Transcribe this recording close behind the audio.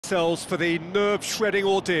themselves for the nerve-shredding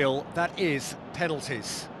ordeal that is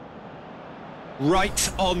penalties.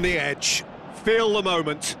 Right on the edge. Feel the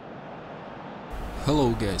moment.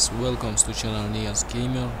 Hello guys, welcome to channel Nias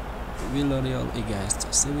Gamer. Villarreal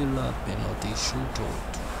against Sevilla penalty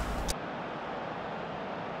shootout.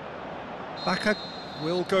 Bacca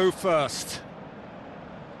will go first.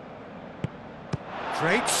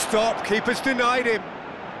 Great stop, keeper's denied him.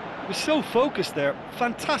 He was so focused there,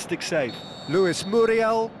 fantastic save. Luis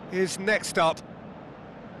Muriel is next up.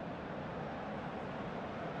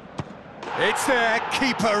 It's there,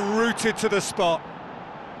 keeper rooted to the spot.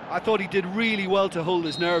 I thought he did really well to hold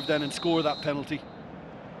his nerve then and score that penalty.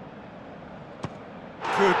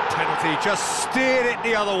 Good penalty, just steered it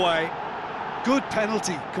the other way. Good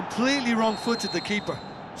penalty, completely wrong-footed the keeper.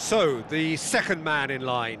 So, the second man in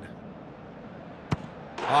line.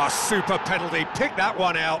 Ah, super penalty, pick that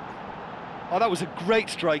one out. Oh, that was a great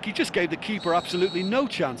strike, he just gave the keeper absolutely no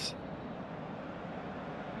chance.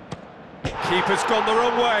 Keeper's gone the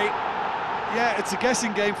wrong way. Yeah, it's a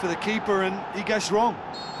guessing game for the keeper and he guessed wrong.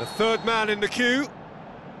 The third man in the queue.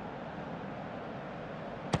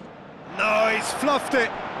 No, he's fluffed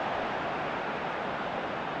it.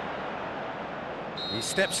 He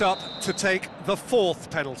steps up to take the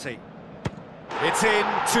fourth penalty. It's in,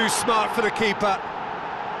 too smart for the keeper.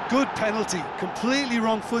 Good penalty, completely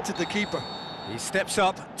wrong-footed the keeper. He steps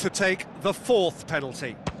up to take the fourth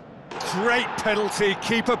penalty. Great penalty,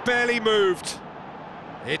 keeper barely moved.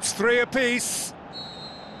 It's 3 apiece.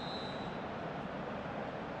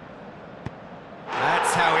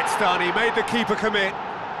 That's how it's done, he made the keeper commit.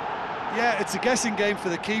 Yeah, it's a guessing game for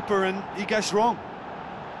the keeper and he guessed wrong.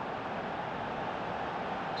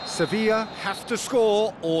 Sevilla have to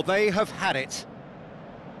score or they have had it.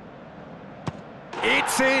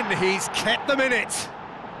 It's in, he's kept them in it.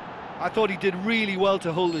 I thought he did really well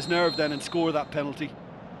to hold his nerve then and score that penalty.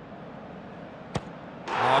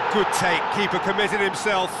 Oh, good take, keeper committed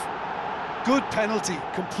himself. Good penalty,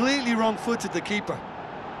 completely wrong-footed the keeper.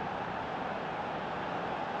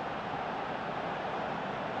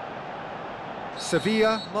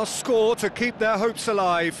 Sevilla must score to keep their hopes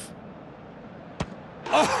alive.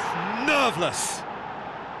 Oh, nerveless.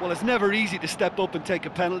 Well, it's never easy to step up and take a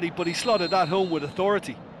penalty, but he slotted that home with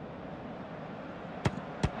authority.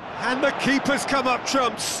 And the keeper's come up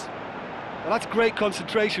trumps. Well, that's great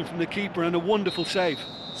concentration from the keeper and a wonderful save.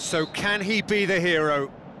 So can he be the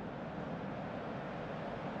hero?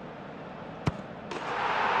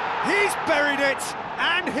 He's buried it,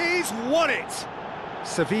 and he's won it.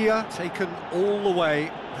 Sevilla taken all the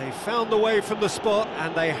way. They found the way from the spot,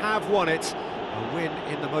 and they have won it. A win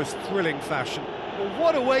in the most thrilling fashion. Well,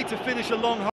 what a way to finish a long